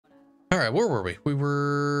All right, where were we? We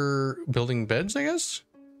were building beds, I guess?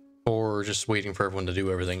 Or just waiting for everyone to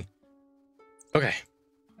do everything. Okay.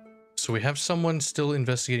 So we have someone still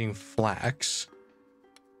investigating flax.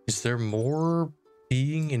 Is there more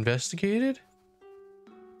being investigated?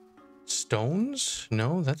 Stones?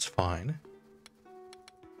 No, that's fine.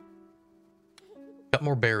 Got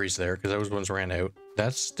more berries there because those ones ran out.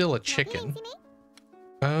 That's still a chicken.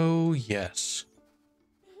 Oh, yes.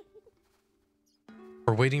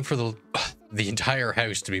 We're waiting for the entire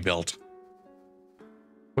house to be built.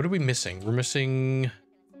 What are we missing? We're missing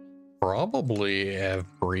probably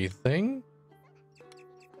everything.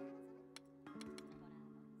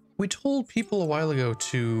 We told people a while ago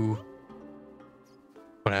to...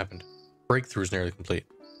 What happened? Breakthrough is nearly complete.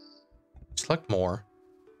 Select more.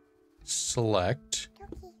 Select.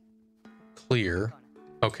 Clear.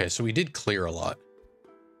 Okay, so we did clear a lot.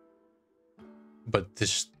 But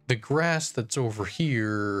the grass that's over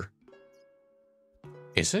here...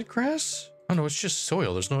 Is it grass? Oh no, it's just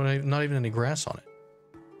soil. There's not even any grass on it.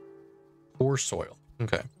 Poor soil.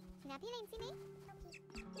 Okay.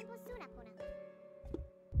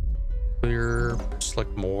 Clear.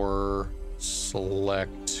 Select more.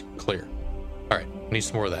 Select clear. All right, need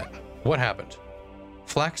some more of that. What happened?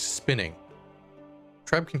 Flax spinning.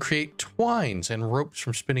 Tribe can create twines and ropes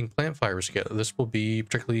from spinning plant fibers together. This will be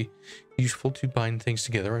particularly useful to bind things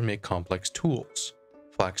together and make complex tools.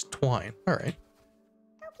 Flax twine. All right.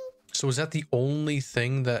 So is that the only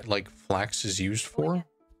thing that like flax is used for?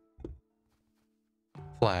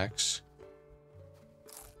 Flax.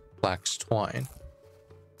 Flax twine.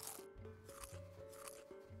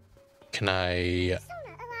 Can I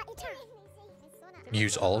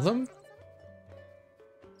use all of them?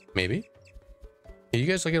 Maybe. Yeah, you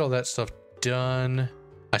guys look at all that stuff done.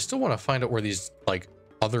 I still want to find out where these like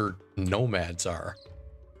other nomads are.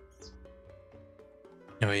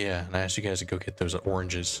 Oh yeah, and I asked you guys to go get those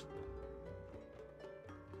oranges.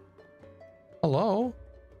 Hello?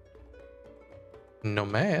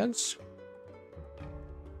 Nomads?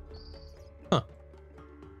 Huh.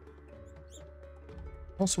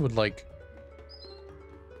 Also would like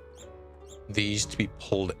these to be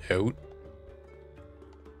pulled out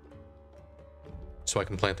so I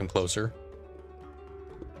can plant them closer.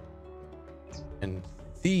 And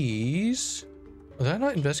these... Did I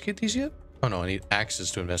not investigate these yet? Oh no, I need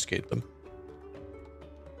axes to investigate them.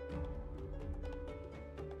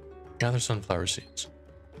 Gather sunflower seeds.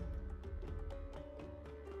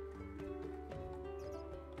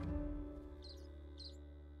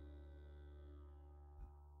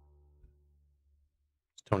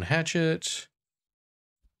 Stone hatchet.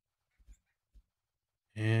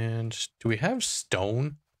 And do we have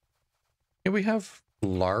stone? Yeah, we have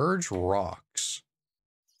large rocks.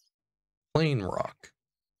 Plain rock.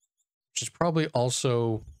 Which is probably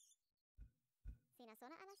also...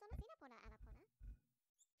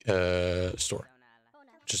 store.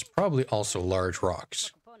 Which is probably also large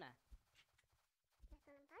rocks. What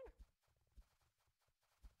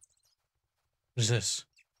is this?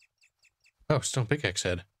 Oh, stone pickaxe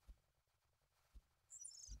head.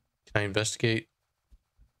 Can I investigate?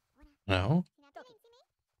 No.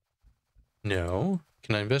 No.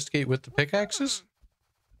 Can I investigate with the pickaxes?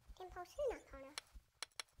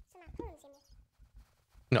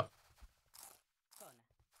 No.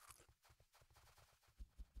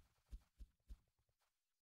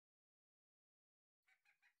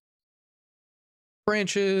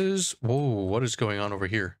 Branches. Whoa, what is going on over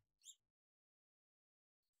here?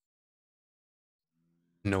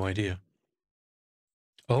 No idea.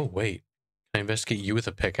 Oh, wait. Can I investigate you with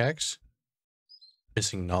a pickaxe?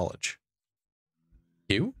 Missing knowledge.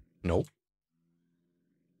 You? Nope.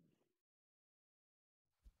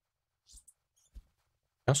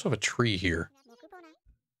 I also have a tree here.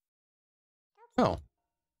 Oh.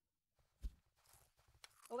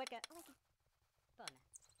 You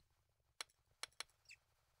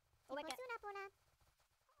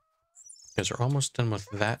guys are almost done with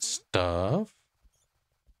that stuff.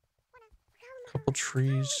 Couple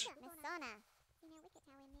trees.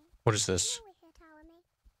 What is this?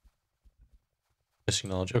 Missing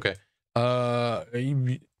knowledge. Okay. Oh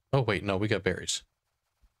wait, no, we got berries.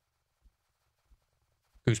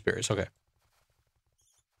 Gooseberries, okay.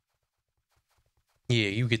 Yeah,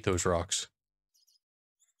 you get those rocks.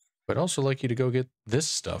 But I'd also like you to go get this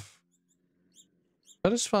stuff.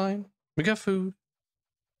 But it's fine. We got food.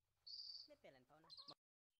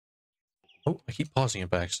 Oh, I keep pausing it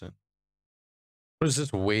by accident. What is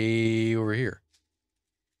this way over here?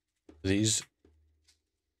 These...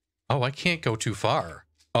 Oh, I can't go too far.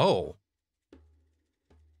 Oh.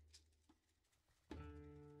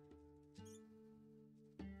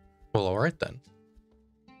 Well, Well, all right then.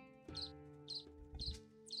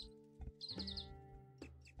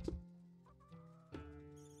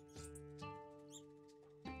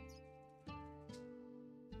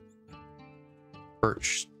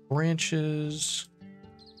 Birch branches.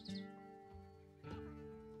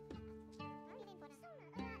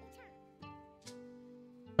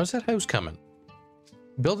 How's that house coming?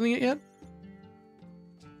 Building it yet?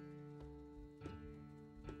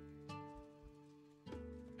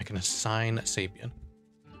 I can assign a Sapien.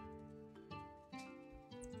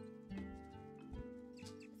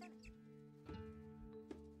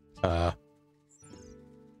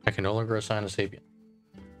 I can no longer assign a Sapien.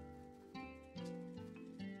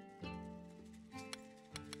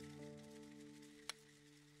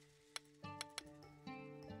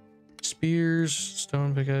 Spears,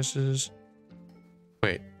 stone pickaxes.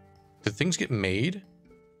 Wait, did things get made?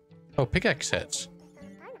 Oh, pickaxe heads.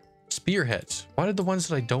 Spear heads. Why did the ones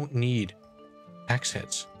that I don't need axe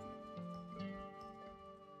heads?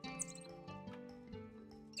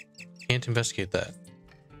 Can't investigate that.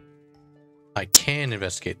 I can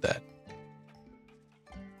investigate that.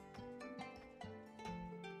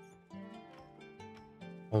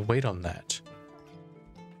 I'll wait on that.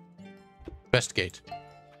 Investigate.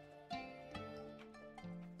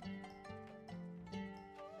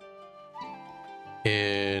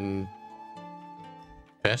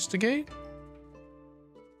 Investigate?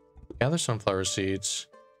 Gather sunflower seeds.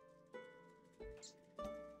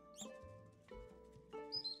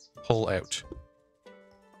 Pull out.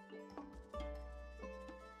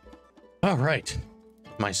 All right.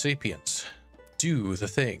 My Sapiens. Do the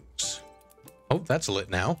things. Oh, that's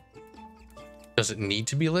lit now. Does it need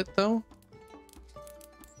to be lit, though?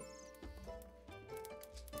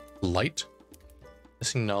 Light.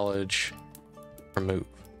 Missing knowledge. Remove.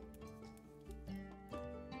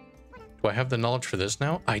 Do I have the knowledge for this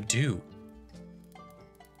now? I do.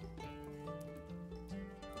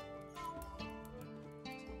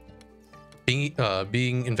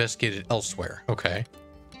 Being investigated elsewhere. Okay.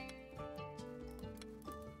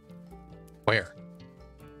 Where?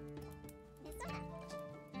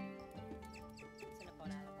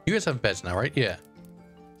 You guys have beds now, right? Yeah.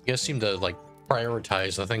 You guys seem to, like,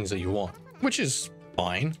 prioritize the things that you want, which is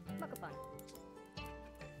fine.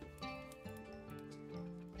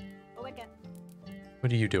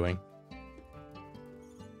 What are you doing?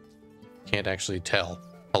 Can't actually tell.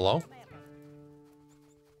 Hello?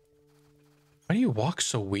 Why do you walk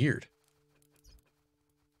so weird?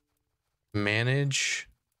 Manage,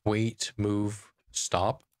 wait, move,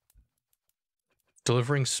 stop.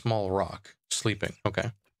 Delivering small rock. Sleeping.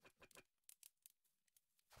 Okay.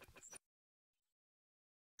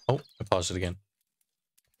 Oh, I paused it again.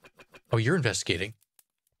 Oh, you're investigating.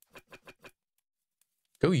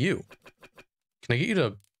 Go you. Can I get you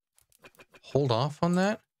to hold off on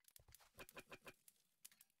that?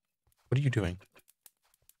 What are you doing?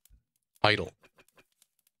 Idle.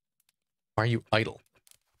 Why are you idle?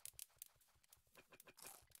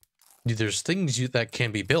 There's things that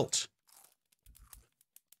can be built.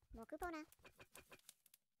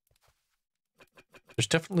 There's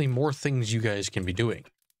definitely more things you guys can be doing.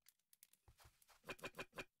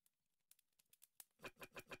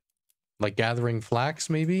 Like gathering flax,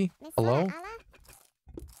 maybe? Hello?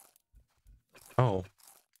 Oh.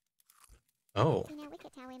 Oh.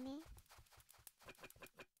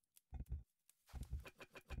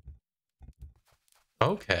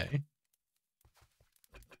 Okay.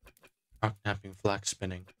 Rock napping, flax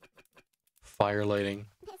spinning. Fire lighting.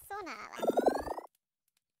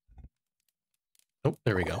 Oh,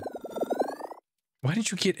 there we go. Why did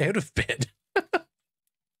you get out of bed?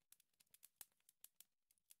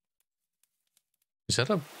 Is that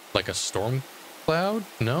like a storm cloud?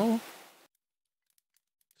 No?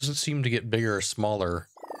 Doesn't seem to get bigger or smaller.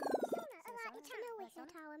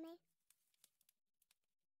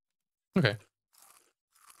 Okay.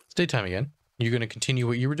 It's daytime again. You gonna continue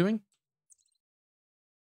what you were doing?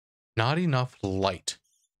 Not enough light.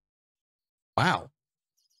 Wow.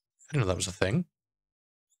 I didn't know that was a thing.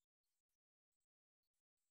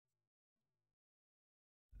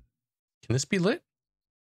 Can this be lit?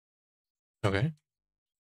 Okay.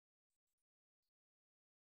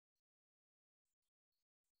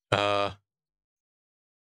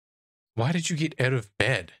 Why did you get out of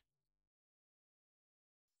bed?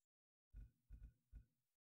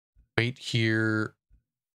 Wait here.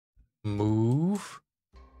 Move.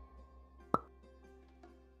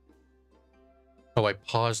 Oh, I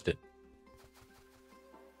paused it.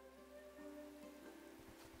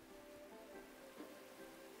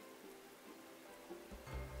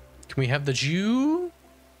 Can we have the Jew?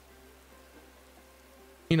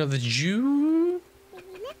 You know, the Jew.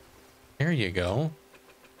 There you go.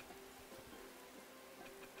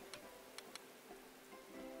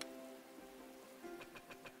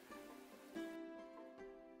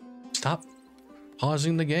 Stop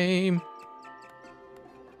pausing the game.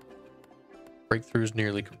 Breakthrough is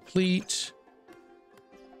nearly complete.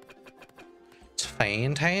 It's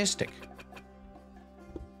fantastic.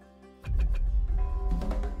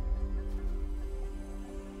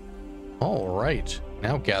 All right,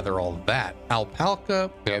 now gather all that.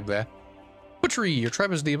 Alpaca, blah, blah. Butchery. Your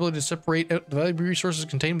tribe has the ability to separate out the valuable resources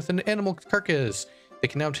contained within an animal carcass. They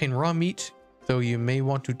can now obtain raw meat, though you may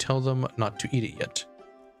want to tell them not to eat it yet.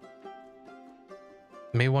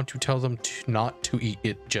 May want to tell them not to eat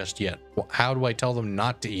it just yet. Well, how do I tell them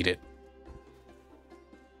not to eat it?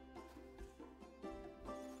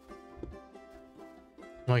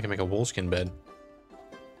 Oh, I can make a wolfskin bed.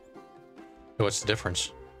 What's the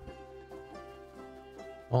difference?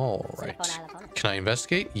 All right. Can I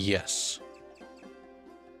investigate? Yes.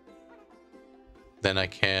 Then I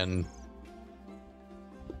can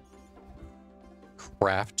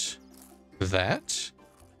craft that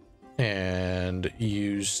and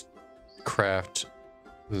use craft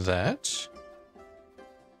that.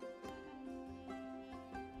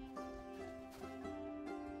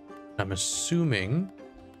 I'm assuming.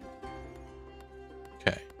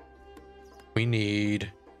 Okay. We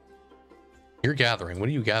need. You're gathering. What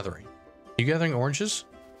are you gathering? You gathering oranges?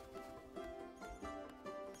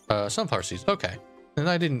 Sunflower seeds. Okay. And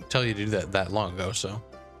I didn't tell you to do that long ago, so.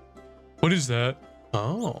 What is that?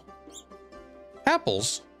 Oh.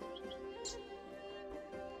 Apples?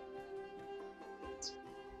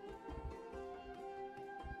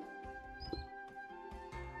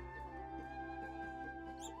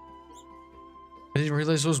 I didn't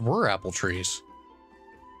realize those were apple trees.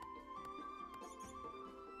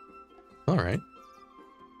 All right.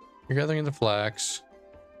 You're gathering the flax.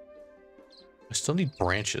 I still need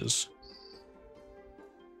branches.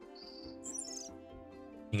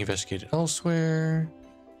 You can investigate it elsewhere.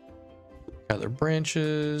 Gather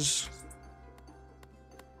branches.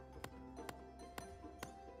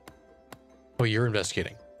 Oh, you're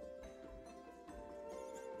investigating.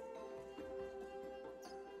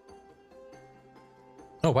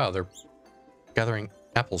 Oh, wow. They're gathering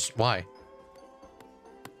apples. Why?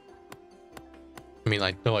 I mean,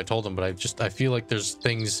 I know I told them, but I feel like there's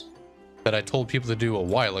things that I told people to do a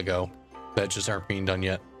while ago that just aren't being done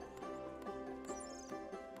yet.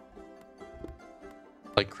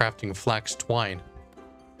 Like crafting flax twine.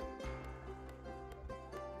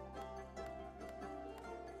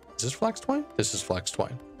 Is this flax twine? This is flax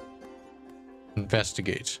twine.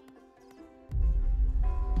 Investigate.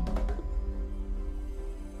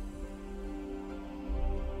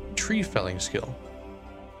 Tree felling skill.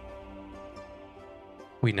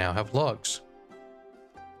 We now have logs.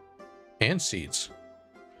 And seeds.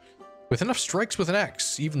 With enough strikes with an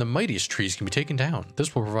axe, even the mightiest trees can be taken down.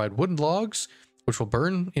 This will provide wooden logs, which will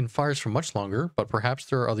burn in fires for much longer, but perhaps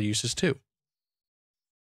there are other uses too.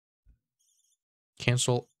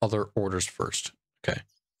 Cancel other orders first. Okay.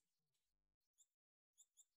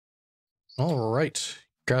 All right.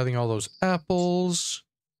 Gathering all those apples.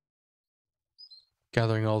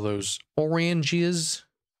 Gathering all those oranges.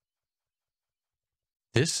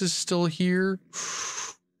 This is still here.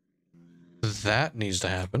 That needs to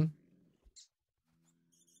happen.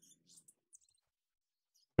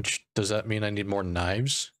 Which, does that mean I need more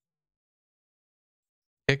knives?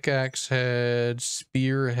 Pickaxe head,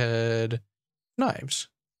 spear head, knives.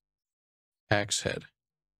 Axe head.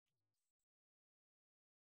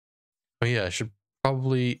 Oh yeah, I should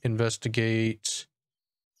probably investigate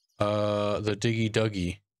the Diggy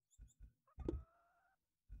Duggy.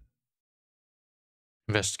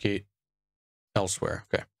 Investigate elsewhere.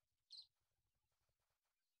 Okay.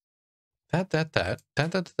 That.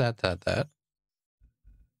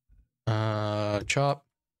 Chop.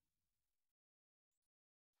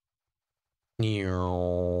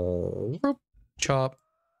 Chop.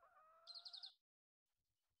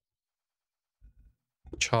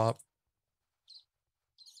 Chop.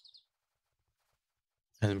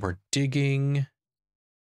 And we're digging.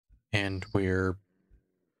 And we're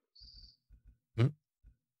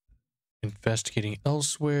investigating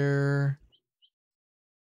elsewhere.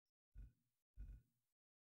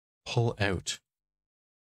 Pull out.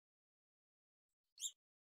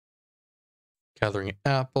 Gathering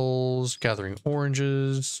apples, gathering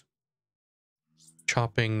oranges,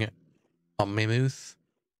 chopping a mammoth.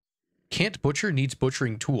 Can't butcher, needs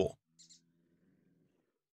butchering tool.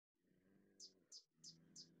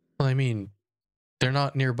 Well, I mean, they're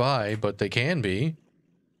not nearby, but they can be.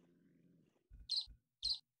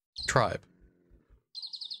 Tribe.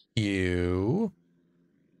 You.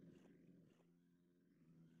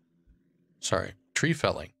 Sorry. Tree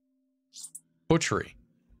felling. Butchery.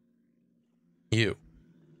 You.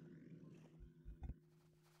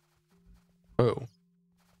 Oh.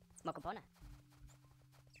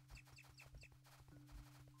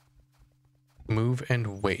 Move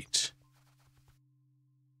and wait.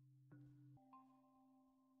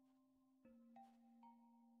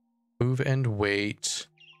 Move and wait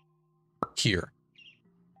here.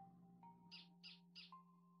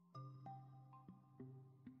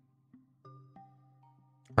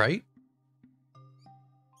 Right?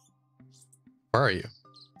 Where are you?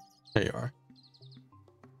 There you are.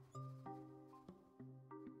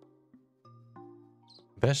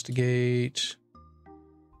 Investigate.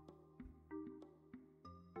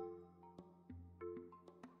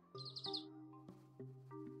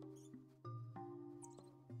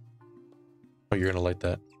 Oh, you're gonna light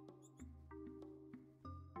that.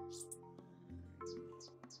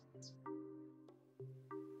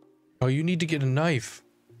 Oh, you need to get a knife.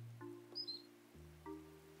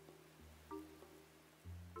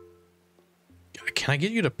 Can I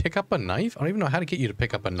get you to pick up a knife? I don't even know how to get you to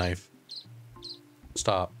pick up a knife.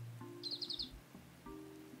 Stop.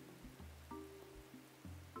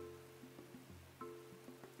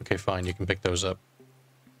 Okay, fine. You can pick those up.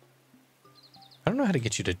 I don't know how to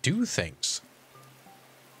get you to do things.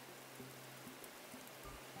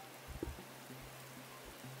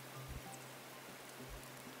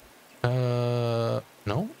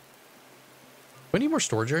 No? We need more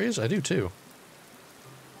storage areas? I do too.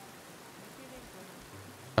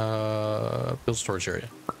 Build storage area.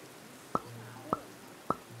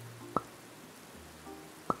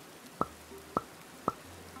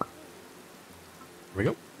 Here we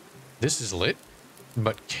go. This is lit,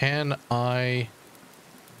 but can I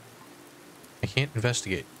can't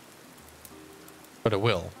investigate, but I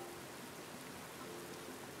will.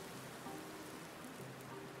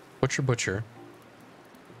 Butcher.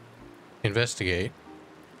 Investigate.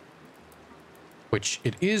 Which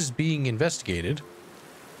it is being investigated.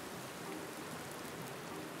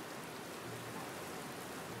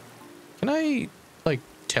 Can I, like,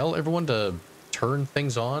 tell everyone to turn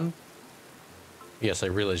things on? Yes, I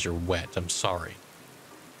realize you're wet. I'm sorry.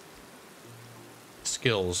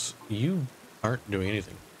 Skills. You aren't doing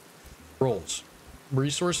anything. Roles.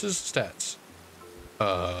 Resources. Stats.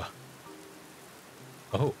 Oh.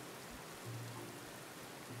 Oh.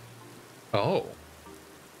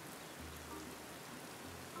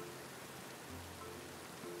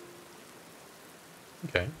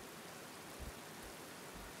 Okay.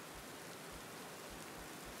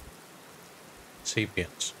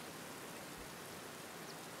 Sapiens.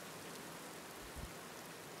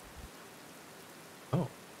 Oh.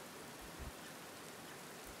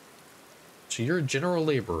 So you're a general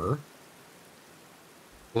laborer.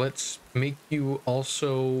 Let's make you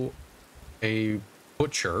also a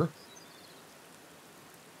butcher.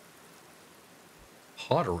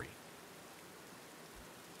 Pottery.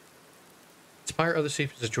 Inspire other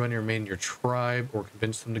Sapiens to join or remain in your tribe or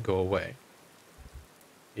convince them to go away.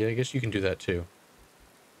 Yeah, I guess you can do that too.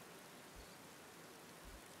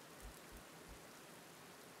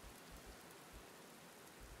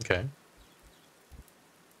 Okay.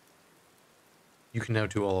 You can now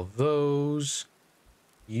do all of those.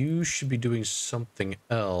 You should be doing something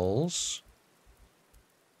else.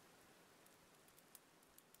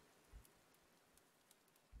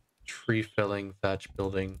 Tree felling, thatch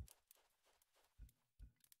building.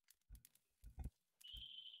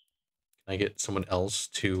 Can I get someone else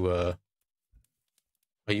to, Oh,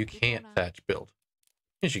 you can't thatch build.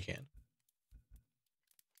 Yes, you can.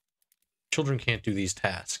 Children can't do these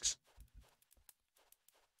tasks.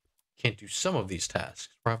 Can't do some of these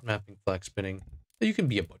tasks. Craft mapping, flag spinning. You can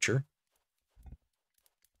be a butcher.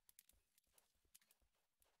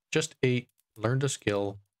 Just 8. Learned a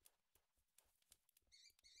skill.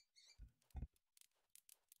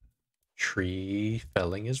 Tree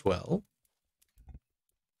felling as well.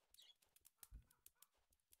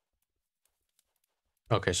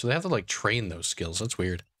 Okay, so they have to like train those skills. That's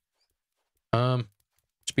weird.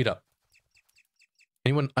 Speed up.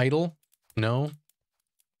 Anyone idle? No?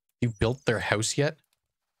 You built their house yet?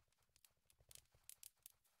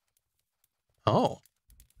 Oh.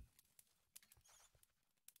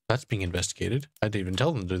 That's being investigated. I didn't even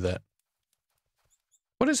tell them to do that.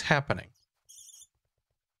 What is happening?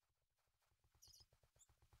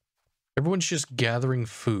 Everyone's just gathering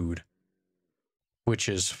food, which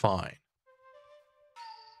is fine.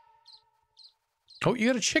 Oh, you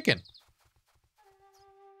got a chicken.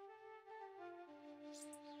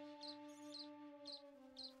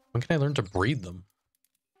 When can I learn to breed them?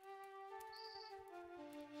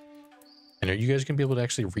 And are you guys going to be able to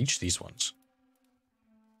actually reach these ones?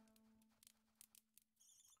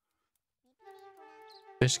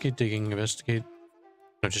 Investigate digging, investigate...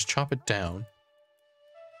 No, just chop it down.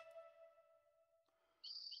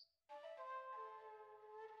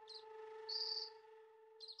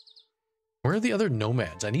 Where are the other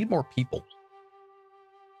nomads? I need more people.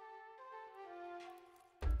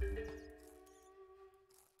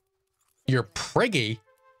 You're preggy?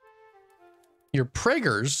 You're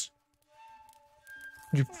preggers?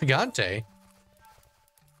 You're pregante?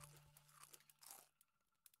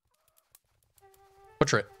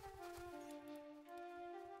 Portrait.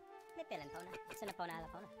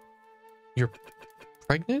 You're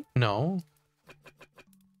pregnant? No.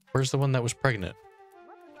 Where's the one that was pregnant?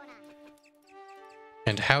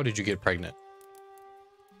 And how did you get pregnant?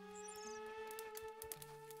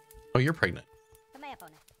 Oh, you're pregnant.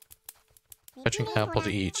 Fetching apple to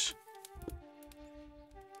eat.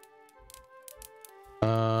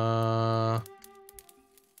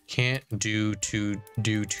 Can't due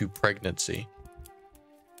to pregnancy.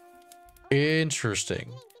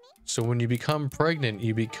 Interesting. So when you become pregnant,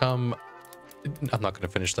 you become... I'm not going to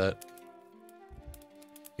finish that.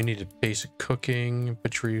 You need a basic cooking,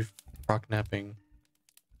 butchery, rock napping.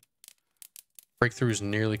 Breakthrough is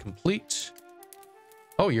nearly complete.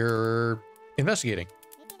 Oh, you're investigating.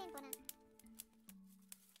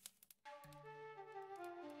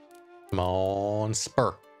 Come on,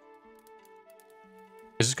 spur.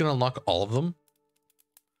 Is this going to unlock all of them?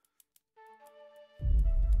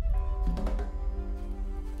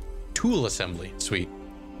 Tool assembly. Sweet.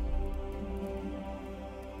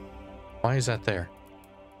 Why is that there?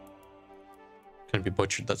 Gonna be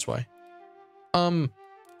butchered, that's why. Okay,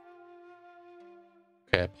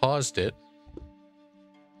 I paused it.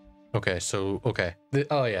 Okay, so, okay.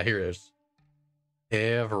 Oh yeah, here it is.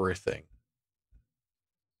 Everything.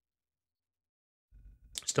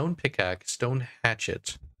 Stone pickaxe, stone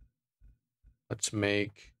hatchet. Let's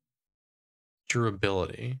make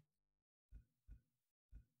durability.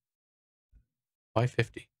 Why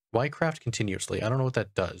 50? Why craft continuously? I don't know what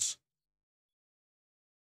that does.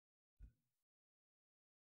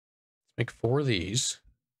 Let's make 4 of these.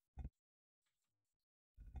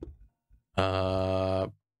 I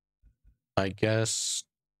guess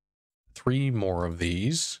 3 more of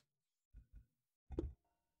these.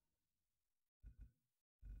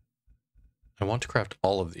 I want to craft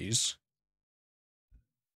all of these.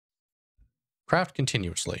 Craft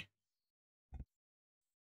continuously.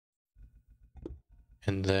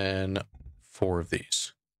 And then 4 of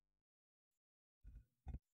these.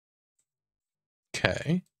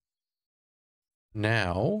 Okay.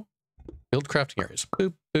 Now, build crafting areas.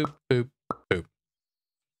 Boop, boop, boop, boop.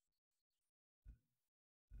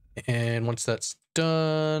 And once that's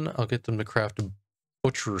done, I'll get them to craft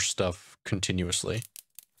butcher stuff continuously.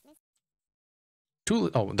 Tool,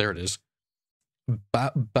 oh, there it is. I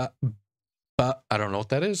don't know what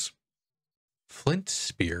that is. Flint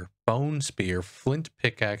spear, bone spear, flint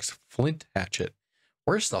pickaxe, flint hatchet.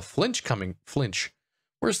 Where's the flinch coming? Flinch.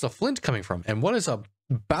 Where's the flint coming from? And what is a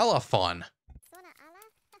balafon?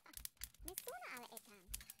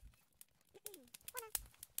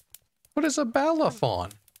 What is a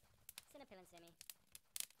balafon?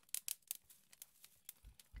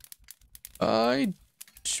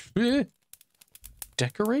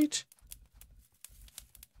 Decorate?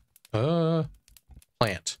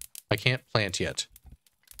 Plant. I can't plant yet.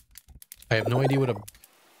 I have no idea what a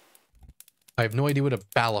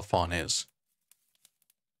balafon is.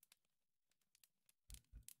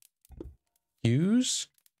 Use?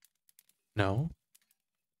 No.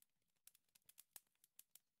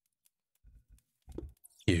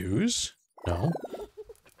 Use? No.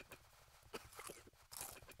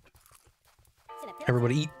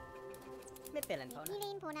 Everybody eat.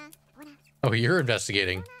 Oh, you're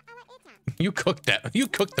investigating. You cooked that. You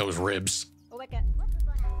cooked those ribs.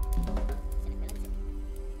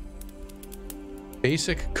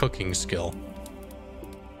 Basic cooking skill.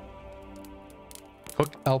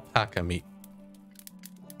 Cook alpaca meat.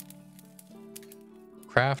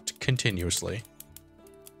 Craft continuously.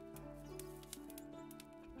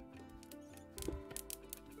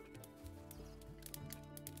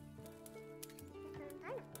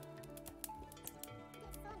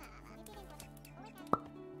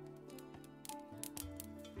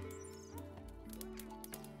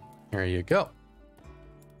 There you go.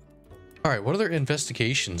 All right, what other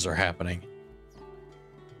investigations are happening?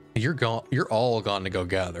 You're gone. You're all gone to go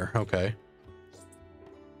gather. Okay.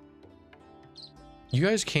 You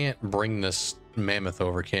guys can't bring this mammoth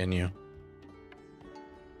over, can you?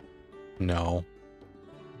 No.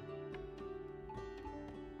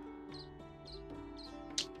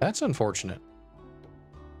 That's unfortunate.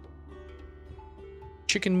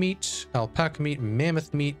 Chicken meat, alpaca meat,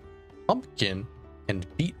 mammoth meat, pumpkin, and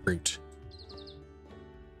beetroot.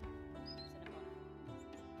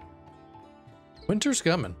 Winter's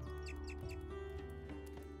coming.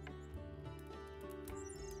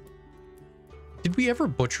 Did we ever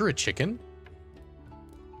butcher a chicken?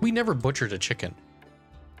 We never butchered a chicken.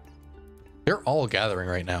 They're all gathering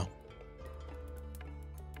right now.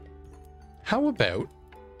 How about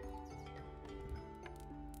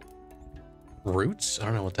roots? I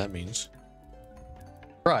don't know what that means.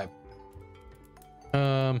 Tribe.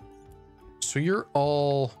 So you're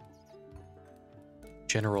all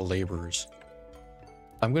general laborers.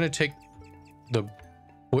 I'm gonna take the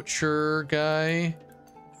butcher guy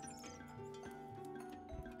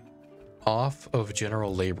off of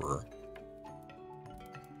general laborer.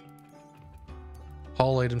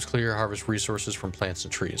 Haul items clear, harvest resources from plants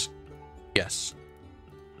and trees. Yes.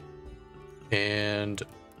 And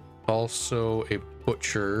also a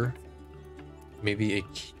butcher, maybe a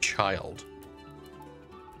child.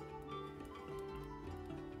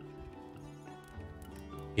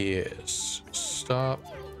 Yes. Stop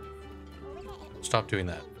doing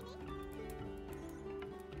that.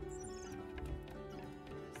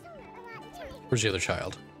 Where's the other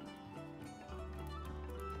child?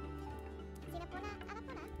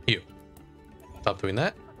 You. Stop doing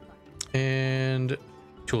that. And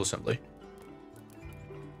tool assembly.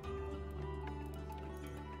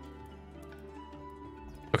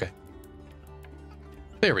 Okay.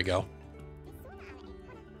 There we go.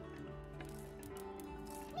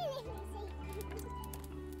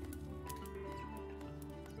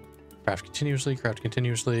 Craft continuously, craft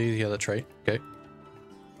continuously. Yeah, that's right. Okay.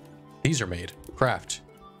 These are made. Craft.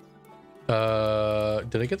 Did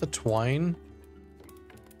I get the twine?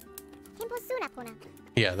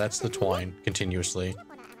 Yeah, that's the twine. Continuously.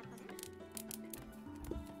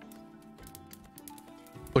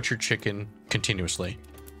 Butcher chicken. Continuously.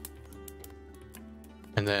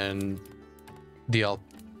 And then the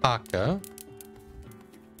alpaca.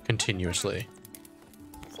 Continuously.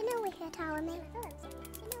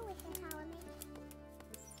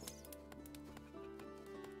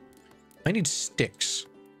 I need sticks.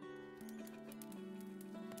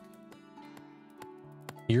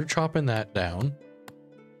 You're chopping that down.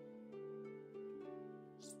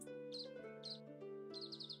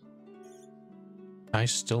 I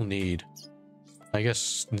still need, I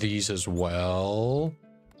guess, these as well.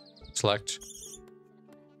 Select.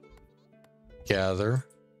 Gather.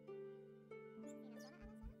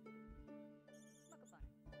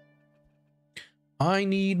 I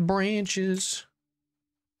need branches.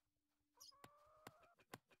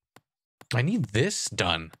 I need this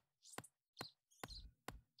done.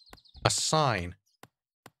 A sign.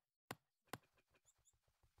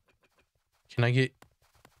 Can I get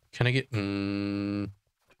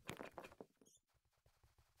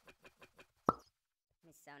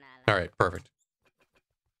All right, perfect.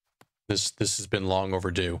 This has been long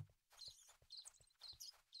overdue.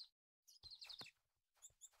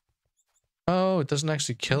 Oh, it doesn't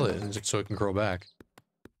actually kill it, so it can grow back.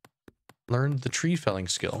 Learned the tree felling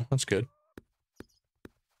skill. That's good.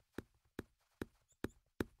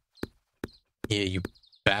 Yeah, you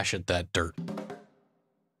bash at that dirt.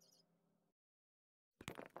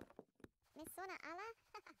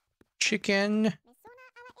 Chicken.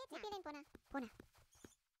 What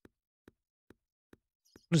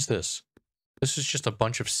is this? This is just a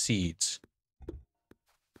bunch of seeds.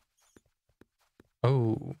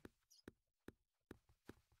 Oh.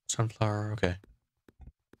 Sunflower, okay.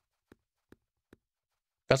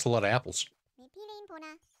 That's a lot of apples.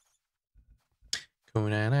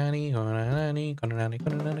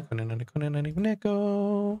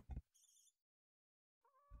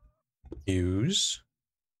 Use.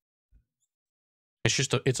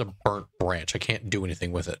 It's a burnt branch. I can't do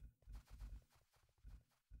anything with it.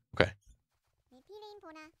 Okay.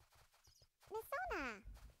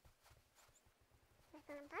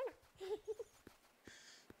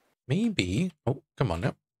 Maybe. Oh, come on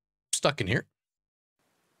now. Stuck in here.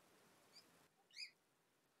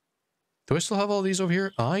 Do I still have all these over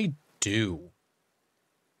here? I do.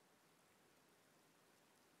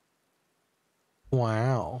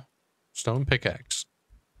 Wow. Stone pickaxe.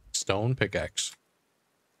 Stone pickaxe.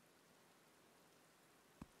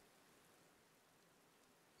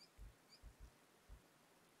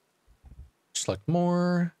 Select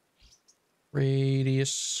more.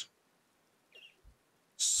 Radius.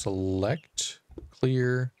 Select.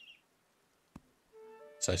 Clear.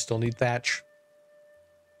 So I still need thatch.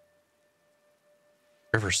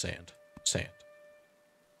 River sand. Sand.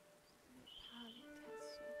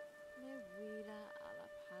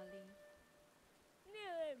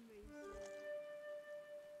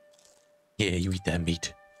 Yeah, you eat that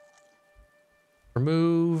meat.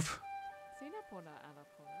 Remove.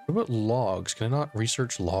 What about logs? Can I not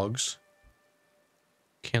research logs?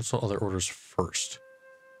 Cancel other orders first.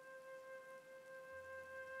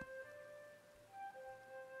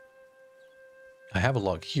 I have a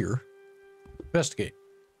log here. Investigate.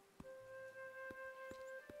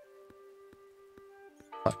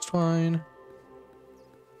 That's fine.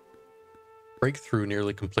 Breakthrough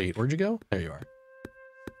nearly complete. Where'd you go? There you are.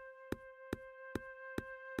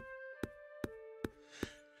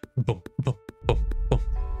 Boom, boom, boom, boom.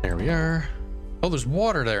 There we are. Oh, there's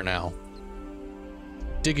water there now.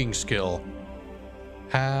 Digging skill.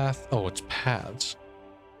 Path. Oh, it's paths.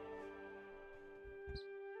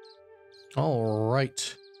 All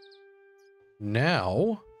right.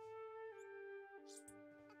 Now.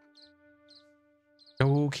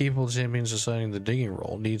 No capable champions assigning the digging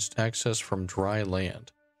role needs access from dry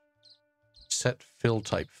land. Set fill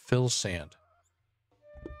type. Fill sand.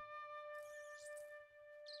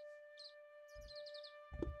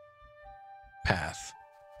 Path.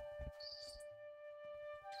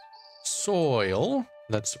 Soil.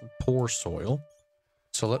 That's poor soil.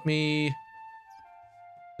 So let me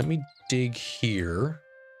dig here.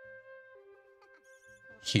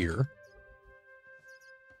 Here.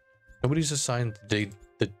 Nobody's assigned the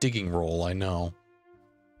digging role, I know.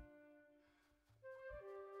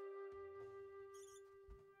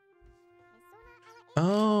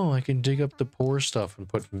 Oh, I can dig up the poor stuff and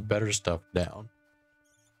put better stuff down.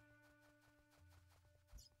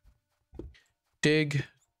 Dig,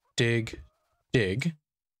 dig, dig.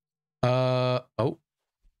 Oh. Oh,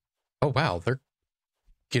 wow. They're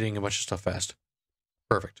getting a bunch of stuff fast.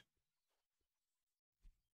 Perfect.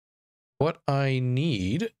 What I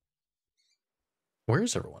need...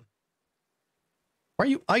 Where's everyone? Why are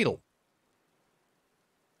you idle?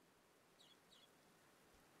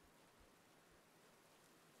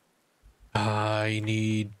 I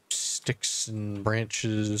need sticks and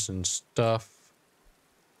branches and stuff.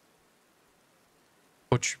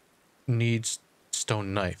 Which needs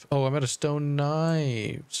stone knife. Oh, I'm out of stone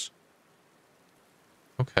knives.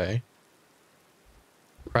 Okay.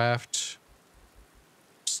 Craft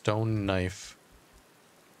stone knife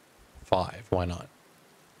 5. Why not?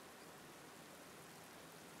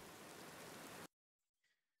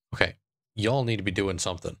 Okay. Y'all need to be doing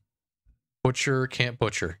something. Butcher, can't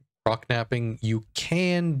butcher. Rock napping, you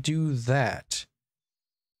can do that.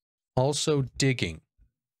 Also digging.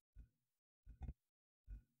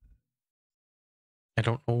 I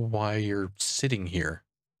don't know why you're sitting here.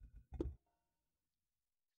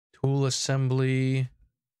 Tool assembly.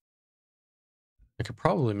 I could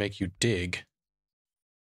probably make you dig.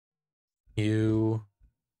 You...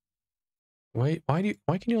 Wait, why can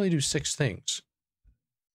you only do 6 things?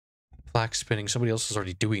 Flax spinning, somebody else is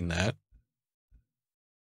already doing that.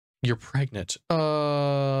 You're pregnant.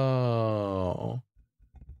 Oh.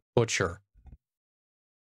 Butcher.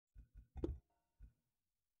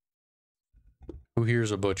 Who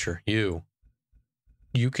here's a butcher? You.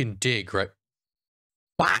 You can dig, right?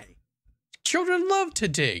 Why? Children love to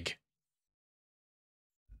dig.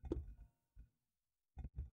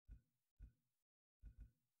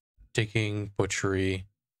 Digging, butchery.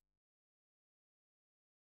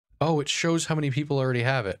 Oh, it shows how many people already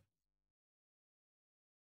have it.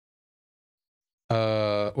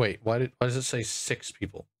 Wait, why does it say 6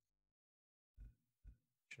 people?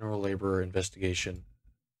 General laborer investigation.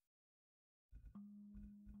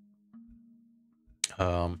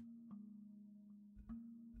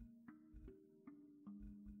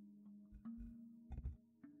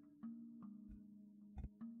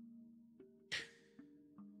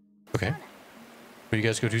 Okay. Will you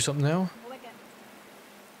guys go do something now?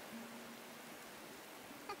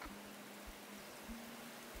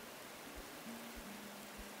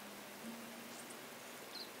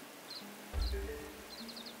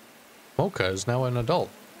 Mocha is now an adult.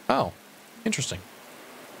 Oh, interesting.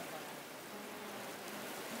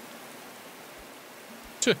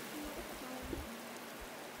 Tch.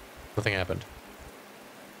 Nothing happened.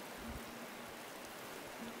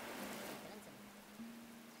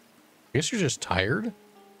 I guess you're just tired?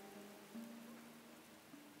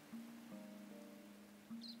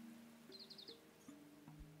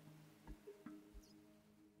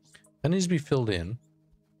 That needs to be filled in.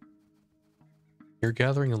 You're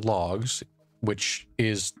gathering logs, which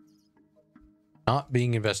is not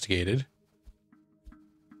being investigated.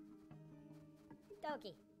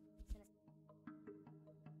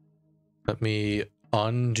 Let me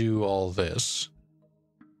undo all this.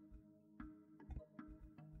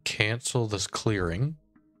 Cancel this clearing.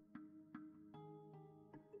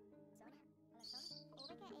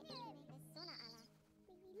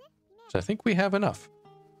 So I think we have enough.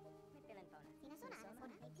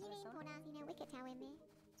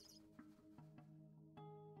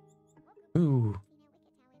 Ooh.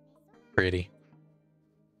 Pretty.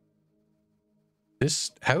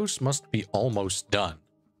 This house must be almost done.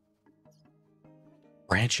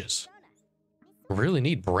 Branches. I really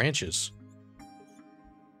need branches.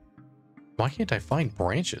 Why can't I find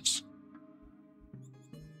branches?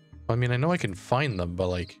 I mean, I know I can find them, but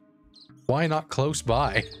like, why not close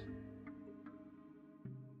by?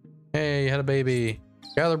 Hey, you had a baby.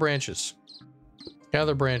 Gather branches.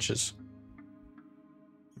 Gather branches.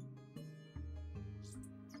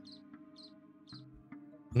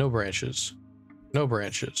 No branches. No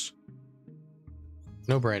branches.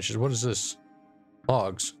 No branches. What is this?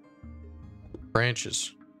 Logs.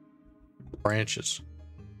 Branches. Branches.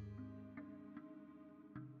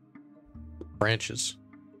 Branches.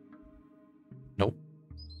 Nope.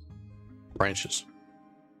 Branches.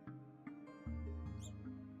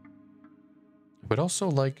 I would also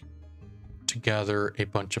like to gather a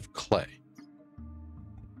bunch of clay.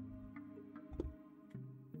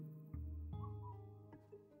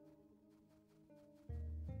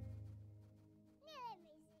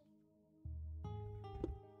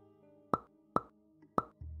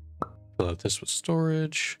 Fill out this with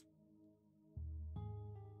storage.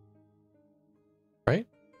 Right?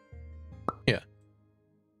 Yeah.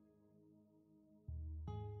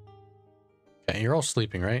 Okay, you're all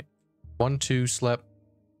sleeping, right? 1, 2 slept.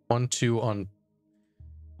 1, 2 on...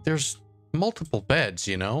 There's multiple beds,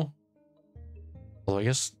 you know? Although I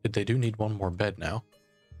guess they do need one more bed now.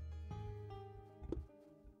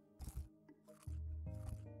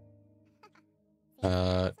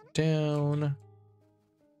 Down.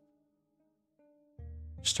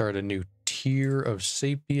 Start a new tier of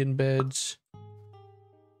sapien beds.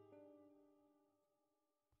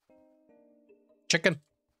 Chicken.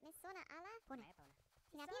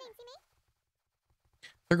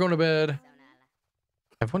 They're going to bed. I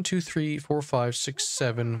have 1, 2, 3, 4, 5, 6,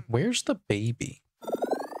 7. Where's the baby?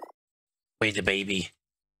 Where's the baby?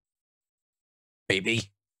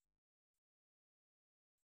 Baby?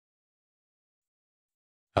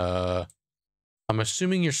 I'm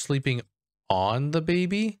assuming you're sleeping on the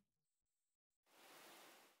baby?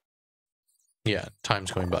 Yeah,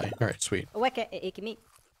 time's going by. All right, sweet. Wake up, me.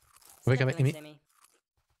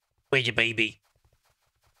 Where's your baby?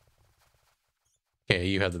 Okay,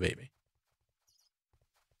 you have the baby.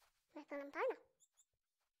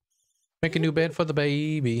 Make a new bed for the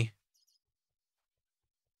baby.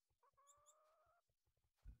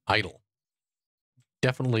 Idle.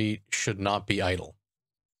 Definitely should not be idle.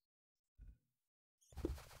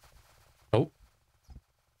 Oh.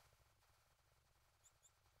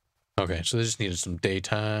 Okay, so they just needed some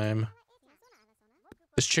daytime.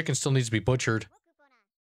 This chicken still needs to be butchered.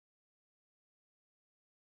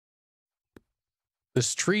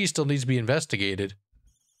 This tree still needs to be investigated.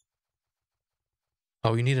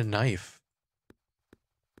 Oh, you need a knife.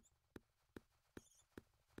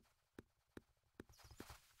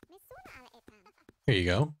 Here you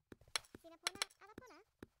go.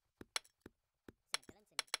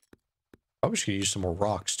 Probably should use some more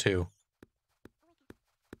rocks too.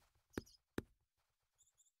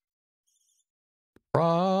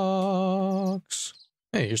 Rocks.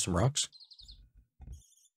 Hey, here's some rocks.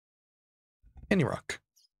 Any rock.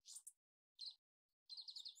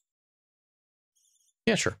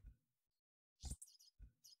 Yeah, sure.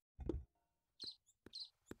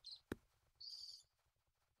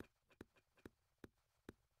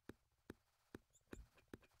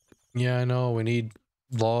 Yeah, I know. We need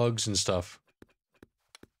logs and stuff.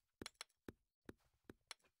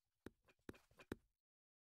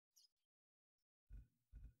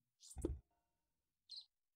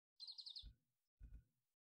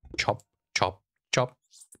 Chop, chop, chop.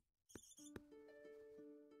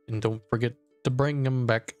 And don't forget to bring them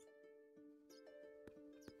back.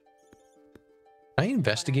 Can I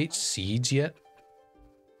investigate seeds yet?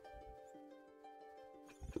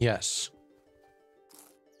 Yes.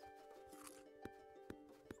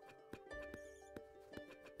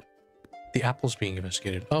 The apple's being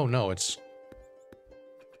investigated. Oh no, it's...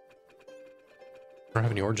 I don't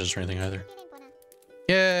have any oranges or anything either.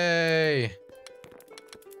 Yay!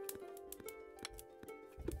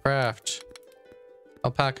 Craft.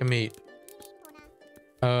 Alpaca meat.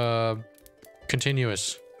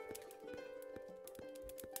 Continuous.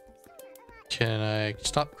 Can I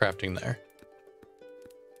stop crafting there?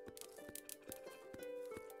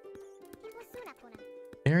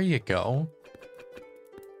 There you go.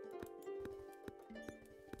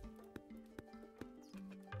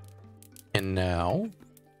 And now,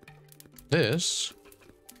 this.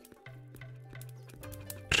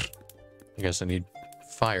 I guess I need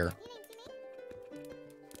fire.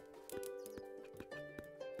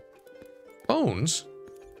 Bones?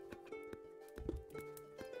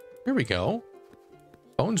 Here we go.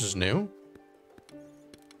 Bones is new.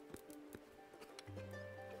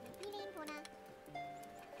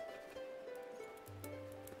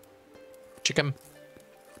 Chicken.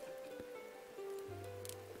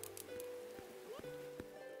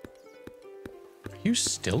 Are you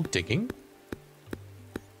still digging?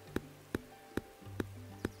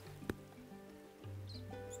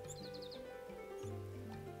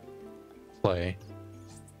 Play.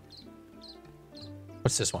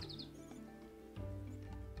 What's this one?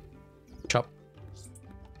 Chop.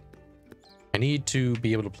 I need to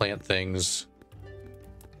be able to plant things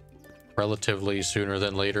relatively sooner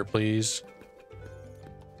than later, please.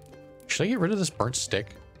 Should I get rid of this burnt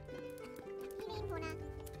stick?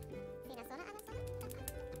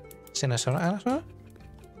 Still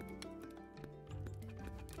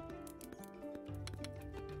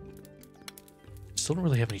don't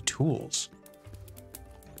really have any tools.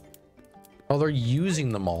 Oh, they're using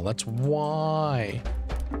them all. That's why.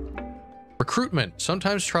 Recruitment.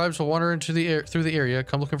 Sometimes tribes will wander into the air through the area,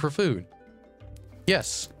 come looking for food.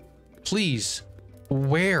 Yes. Please.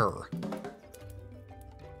 Where?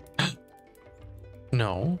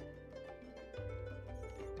 No.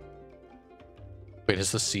 Wait, has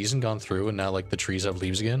the season gone through and now like the trees have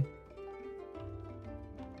leaves again?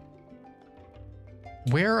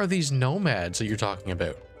 Where are these nomads that you're talking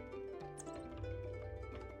about?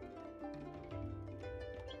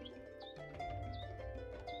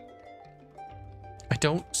 I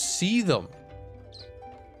don't see them.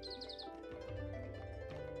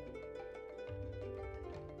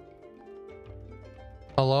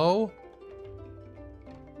 Hello?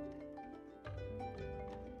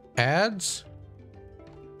 Ads?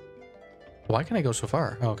 Why can I go so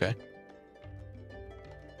far? Oh, okay.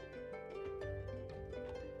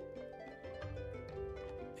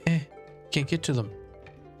 Can't get to them.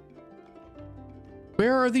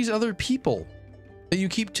 Where are these other people that you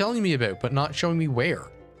keep telling me about, but not showing me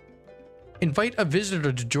where? Invite a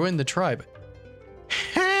visitor to join the tribe.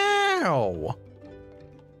 How?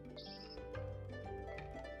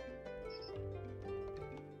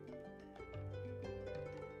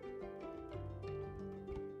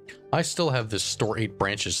 I still have this store 8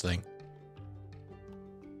 branches thing.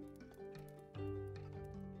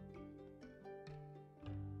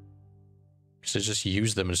 So just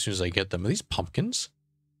use them as soon as I get them. Are these pumpkins?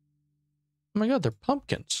 Oh my god, they're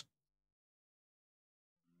pumpkins.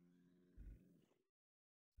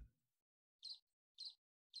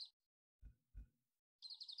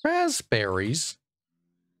 Raspberries.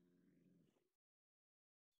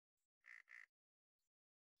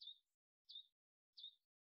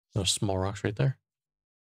 Those small rocks right there.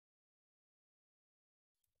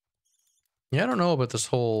 Yeah, I don't know about this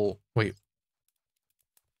whole... Wait.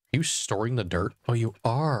 Are you storing the dirt? Oh, you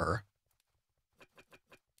are.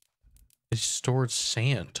 It's stored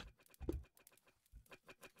sand.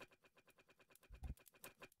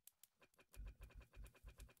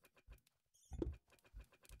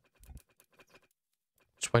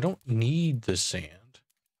 So I don't need the sand.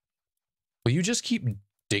 Will you just keep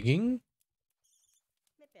digging?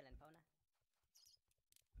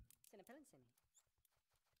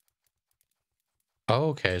 Oh,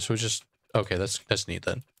 okay, so it's just... Okay, that's neat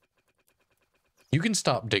then. You can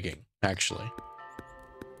stop digging, actually.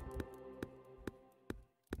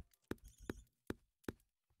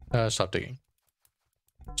 Stop digging.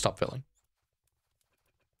 Stop filling.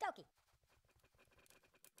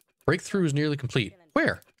 Breakthrough is nearly complete.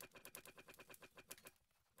 Where?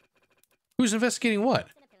 Who's investigating what?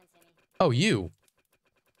 Oh, you.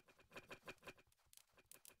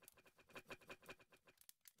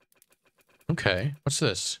 Okay, what's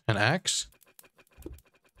this? An axe?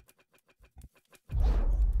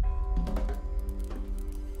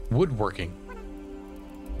 Woodworking.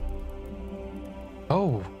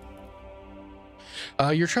 Oh.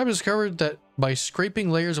 Your tribe has discovered that by scraping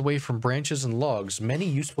layers away from branches and logs, many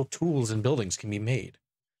useful tools and buildings can be made.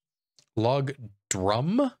 Log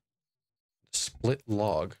drum? Split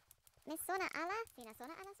log.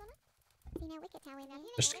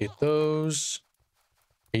 Investigate those.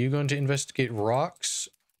 Are you going to investigate rocks?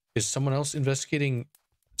 Is someone else investigating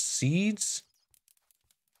seeds?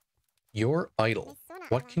 You're idle.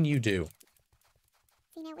 What can you do?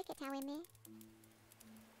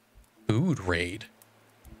 Food raid.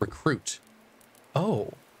 Recruit. Oh,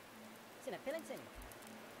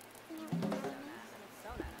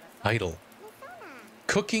 idle.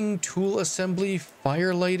 Cooking, tool assembly,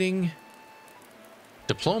 fire lighting,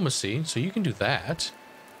 diplomacy. So you can do that.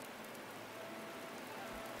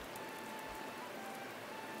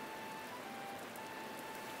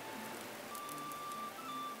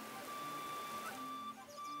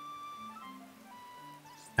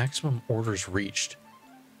 Maximum orders reached.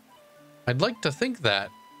 I'd like to think that,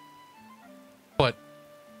 but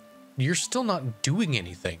you're still not doing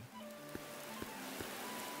anything.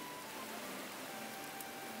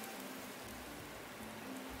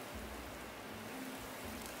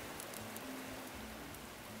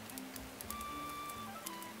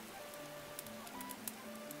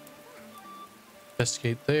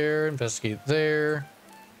 Investigate there, investigate there.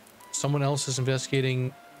 Someone else is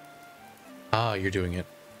investigating. Ah, you're doing it.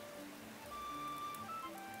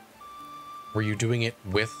 Were you doing it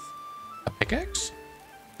with a pickaxe?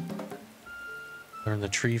 Learn the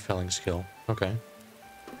tree felling skill. Okay.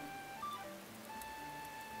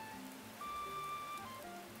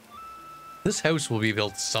 This house will be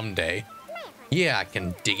built someday. Yeah, I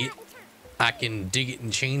can dig it. I can dig it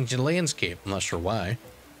and change the landscape. I'm not sure why.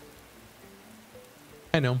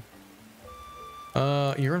 I know.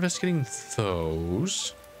 You're investigating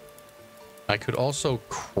those. I could also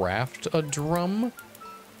craft a drum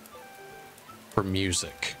for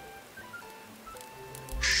music.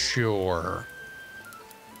 Sure.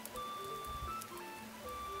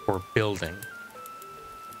 For building.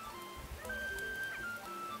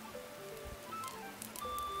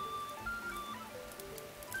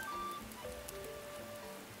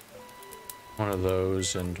 One of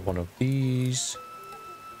those and one of these.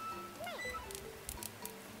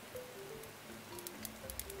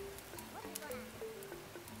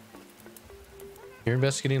 You're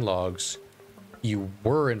investigating logs. You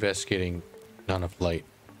were investigating none of light.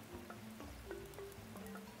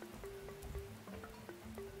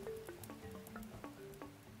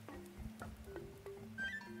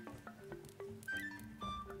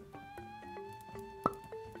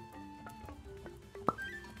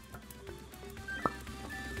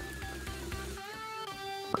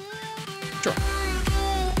 Sure.